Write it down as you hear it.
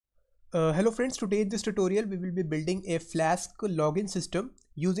Hello friends, today in this tutorial we will be building a Flask login system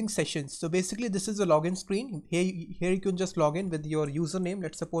using sessions. So basically this is a login screen. Here you can just log in with your username.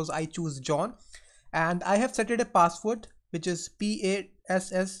 Let's suppose I choose John and I have set it a password which is PASSWORD.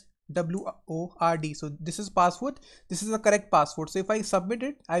 So this is password. This is the correct password. So if I submit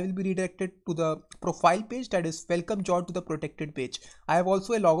it, I will be redirected to the profile page, that is welcome John to the protected page. I have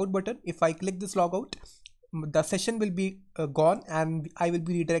also a logout button. If I click this logout, the session will be gone and I will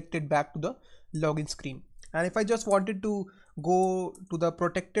be redirected back to the login screen. And if I just wanted to go to the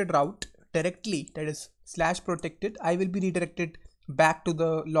protected route directly, that is /protected, I will be redirected back to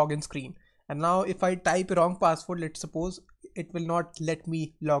the login screen. And now if I type a wrong password, let's suppose, it will not let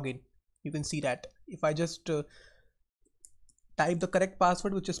me log in. You can see that if I just type the correct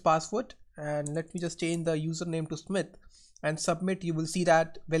password, which is password, and let me just change the username to Smith and submit, you will see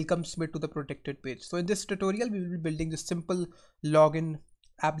that welcome Smith to the protected page. So in this tutorial we will be building this simple login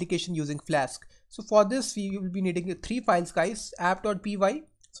application using Flask. So for this we will be needing 3 files guys. app.py,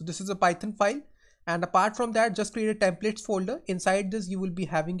 so this is a Python file, and apart from that just create a templates folder. Inside this you will be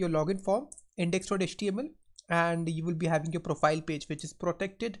having your login form, index.html, and you will be having your profile page which is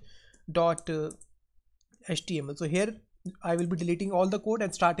protected.html. so here I will be deleting all the code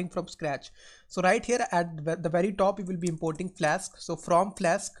and starting from scratch. So right here at the very top we will be importing Flask. So from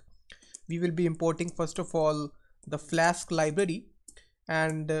Flask we will be importing first of all the Flask library,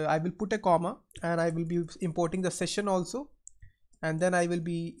 and I will put a comma, and I will be importing the session also, and then I will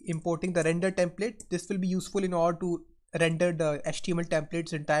be importing the render template. This will be useful in order to render the HTML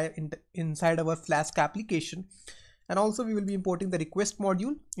templates inside our Flask application. And also we will be importing the request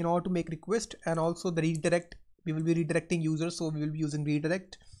module in order to make request, and also the redirect. We will be redirecting users, so we will be using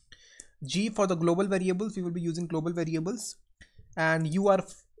redirect. G for the global variables, we will be using global variables, and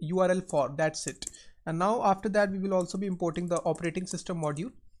URL for, that's it. And now after that we will also be importing the operating system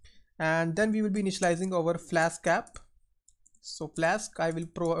module, and then we will be initializing our Flask app. So Flask, I will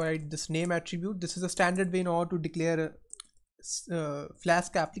provide this name attribute. This is a standard way in order to declare a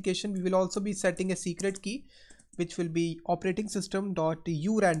Flask application. We will also be setting a secret key which will be operating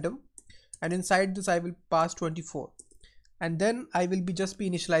system.urandom, and inside this I will pass 24, and then I will be just be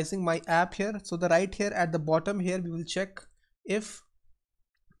initializing my app here. So the right here at the bottom here we will check if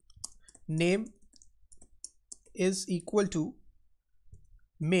name is equal to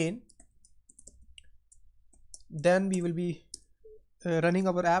main, then we will be running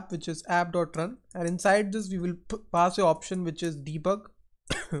our app which is app.run, and inside this we will pass the option which is debug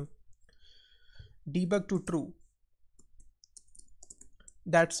debug to true.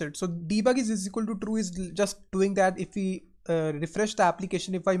 That's it. So debug is equal to true is just doing that if we refresh the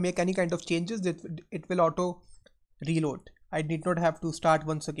application, if I make any kind of changes, it will auto reload. I need not have to start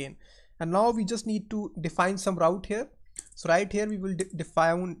once again. And now we just need to define some route here. So right here we will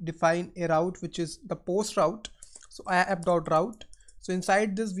define a route which is the post route. So app.route. So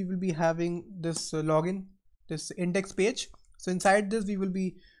inside this we will be having this login, this index page. So inside this we will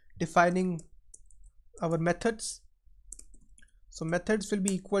be defining our methods. So methods will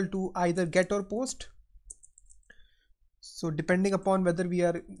be equal to either get or post. So depending upon whether we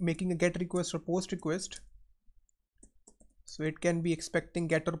are making a get request or post request, so it can be expecting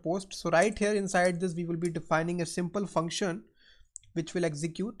get or post. So right here inside this we will be defining a simple function which will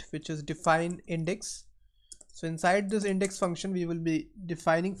execute, which is define index. So inside this index function we will be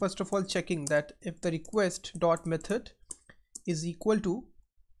defining, first of all, checking that if the request dot method is equal to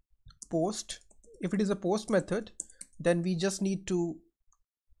post. If it is a post method, then we just need to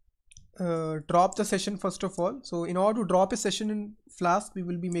drop the session first of all. So in order to drop a session in Flask, we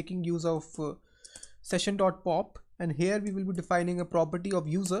will be making use of session.pop, and here we will be defining a property of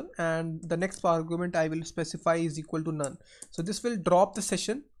user, and the next argument I will specify is equal to none. So this will drop the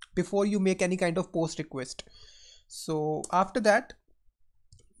session before you make any kind of post request. So after that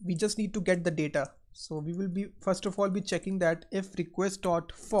we just need to get the data. So we will be first of all be checking that if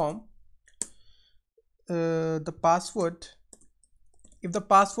request.form, the password, if the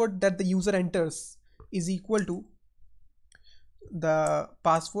password that the user enters is equal to the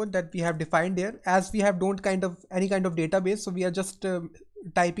password that we have defined here, as we have don't any kind of database, so we are just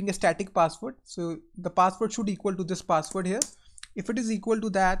typing a static password. So the password should equal to this password here. If it is equal to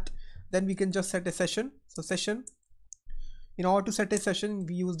that, then we can just set a session. So session, in order to set a session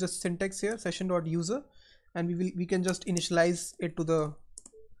we use this syntax here, session.user, and we can just initialize it to the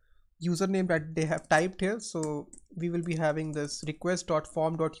username that they have typed here. So we will be having this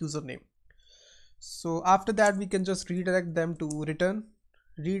request.form.username. So after that we can just redirect them to return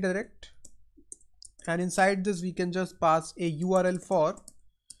redirect, and inside this we can just pass a URL for.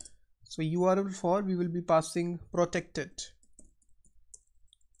 So URL for we will be passing protected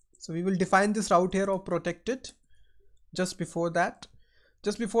So we will define this route here of protected. Just before that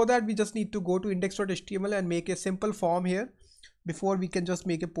we just need to go to index.html and make a simple form here before we can just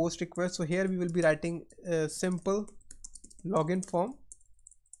make a post request. So here we will be writing a simple login form,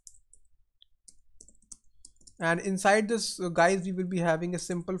 and inside this guys we will be having a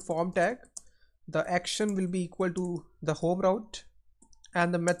simple form tag. The action will be equal to the home route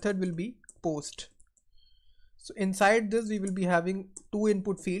and the method will be post. So inside this we will be having two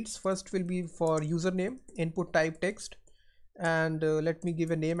input fields. First will be for username, input type text, and let me give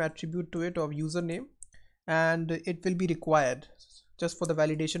a name attribute to it of username, and it will be required just for the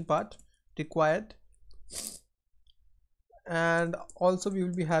validation part, required. And also we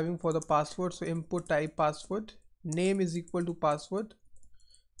will be having for the password, so input type password, name is equal to password,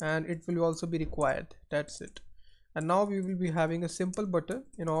 and it will also be required. That's it. And now we will be having a simple button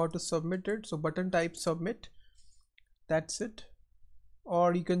in order to submit it, so button type submit. That's it.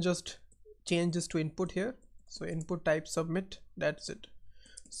 Or you can just change this to input here, so input type submit. That's it.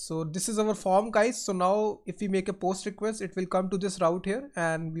 So this is our form guys. So now if we make a post request, it will come to this route here,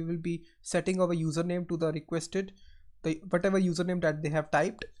 and we will be setting our username to the requested, whatever username that they have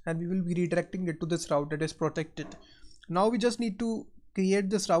typed, and we will be redirecting it to this route that is protected. Now we just need to create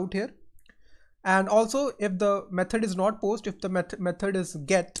this route here. And also if the method is not post, if the method is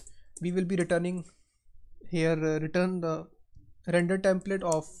get, we will be returning here return the render template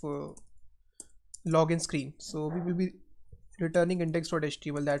of login screen. So we will be returning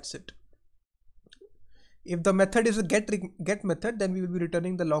index.html. That's it. If the method is a get method, then we will be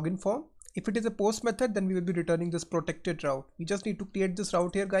returning the login form. If it is a post method, then we will be returning this protected route. We just need to create this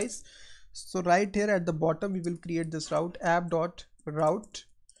route here guys. So right here at the bottom we will create this route, app.route.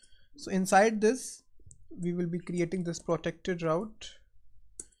 So inside this we will be creating this protected route,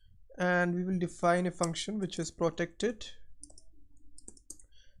 and we will define a function which is protected.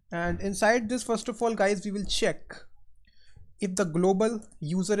 And inside this, first of all guys, we will check if the global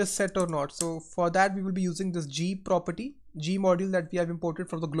user is set or not. So for that we will be using this G property, G module that we have imported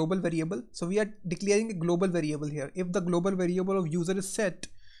for the global variable. So we are declaring a global variable here. If the global variable of user is set,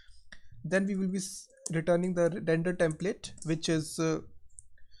 then we will be returning the render template, which is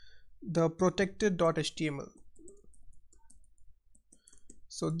the protected.html.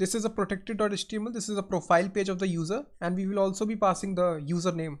 So this is a protected.html. This is a profile page of the user, and we will also be passing the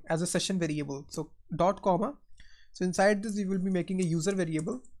username as a session variable. So dot comma. So inside this we will be making a user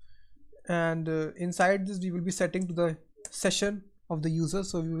variable, and inside this we will be setting to the session of the user.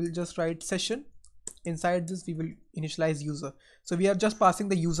 So we will just write session. Inside this we will initialize user. So we are just passing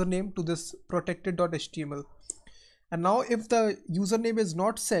the username to this protected.html. And now if the username is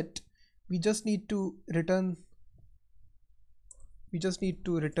not set, we just need to return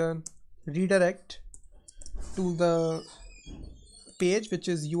redirect to the page which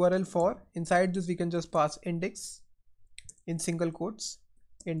is URL for. Inside this we can just pass index in single quotes,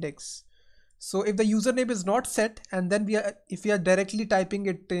 index. So if the username is not set, and then if we are directly typing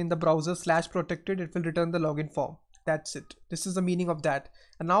it in the browser /protected, it will return the login form. That's it. This is the meaning of that.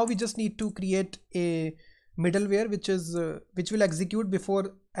 And now we just need to create a middleware which will execute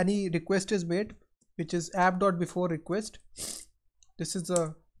before any request is made, which is app.before request. This is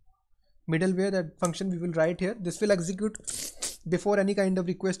a middleware, that function we will write here. This will execute before any kind of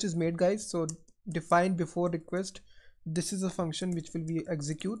request is made guys. So define before request. This is a function which will be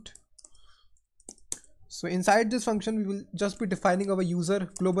execute. So inside this function we will just be defining our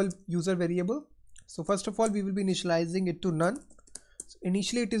global user variable. So first of all we will be initializing it to none. So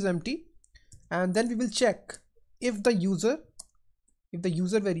initially it is empty, and then we will check if the user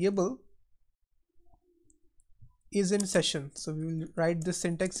variable is in session. So we will write this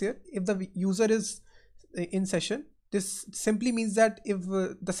syntax here. If the user is in session, this simply means that if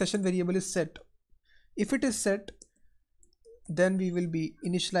the session variable is set. If it is set, then we will be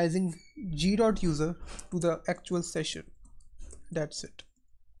initializing g.user to the actual session. That's it.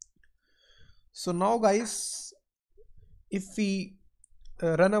 So now guys, if we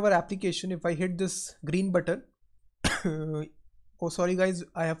run our application, if I hit this green button oh sorry guys,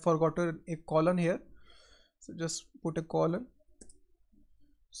 I have forgotten a colon here, so just put a colon.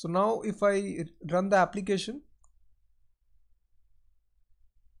 So now if I run the application,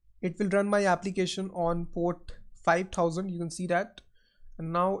 it will run my application on port 5000, you can see that.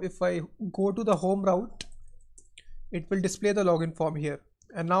 And now if I go to the home route, it will display the login form here.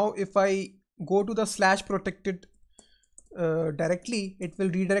 And now if I go to the /protected directly, it will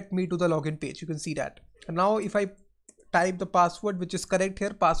redirect me to the login page, you can see that. And now if I type the password, which is correct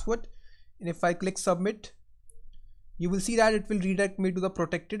here, password, and if I click submit, you will see that it will redirect me to the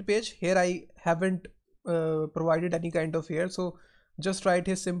protected page. Here I haven't provided any kind of here, so just write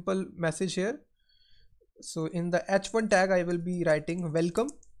a simple message here. So in the h1 tag I will be writing welcome,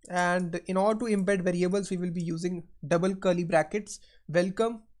 and in order to embed variables we will be using double curly brackets,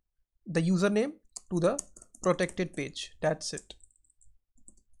 welcome the username to the protected page. That's it.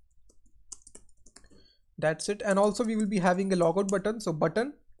 And also we will be having a logout button. So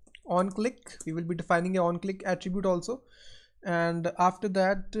button on click, we will be defining a on click attribute also, and after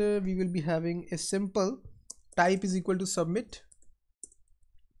that we will be having a simple type is equal to submit,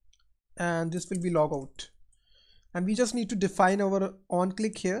 and this will be logout, and we just need to define our on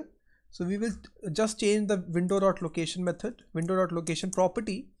click here. So we will just change the window.location method, window.location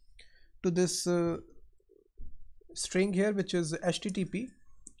property to this string here, which is http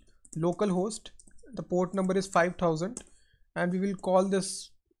localhost, the port number is 5000, and we will call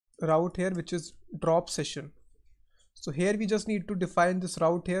this route here, which is drop session. So here we just need to define this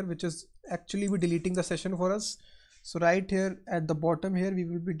route here, which is actually be deleting the session for us. So right here at the bottom here we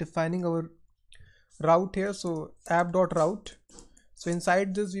will be defining our route here. So app.route. So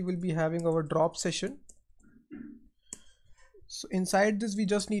inside this we will be having our drop session. So inside this we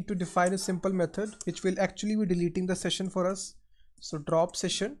just need to define a simple method which will actually be deleting the session for us. So drop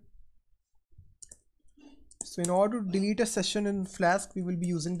session. So in order to delete a session in Flask, we will be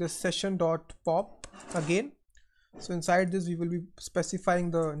using the session.pop again. So inside this we will be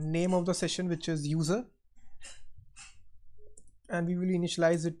specifying the name of the session, which is user, and we will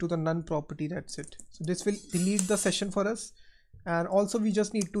initialize it to the none property. That's it. So this will delete the session for us, and also we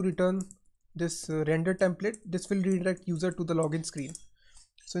just need to return this render template. This will redirect user to the login screen.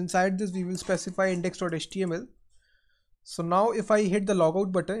 So inside this we will specify index.html. So now if I hit the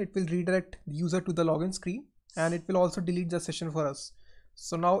logout button, it will redirect the user to the login screen, and it will also delete the session for us.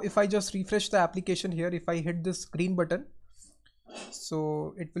 So now if I just refresh the application here, if I hit this green button,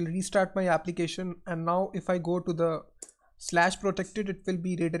 so it will restart my application, and now if I go to the /protected, it will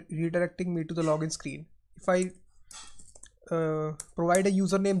be redirecting me to the login screen. If I provide a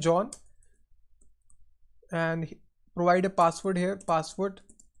username John and provide a password here,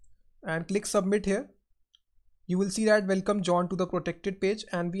 and click submit here, you will see that welcome John to the protected page,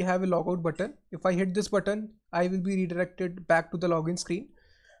 and we have a logout button. If I hit this button, I will be redirected back to the login screen.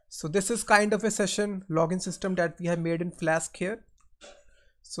 So this is kind of a session login system that we have made in Flask here.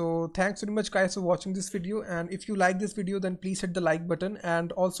 So thanks very much guys for watching this video, and if you like this video then please hit the like button,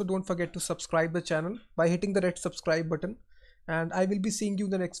 and also don't forget to subscribe the channel by hitting the red subscribe button, and I will be seeing you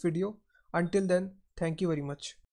in the next video. Until then, thank you very much.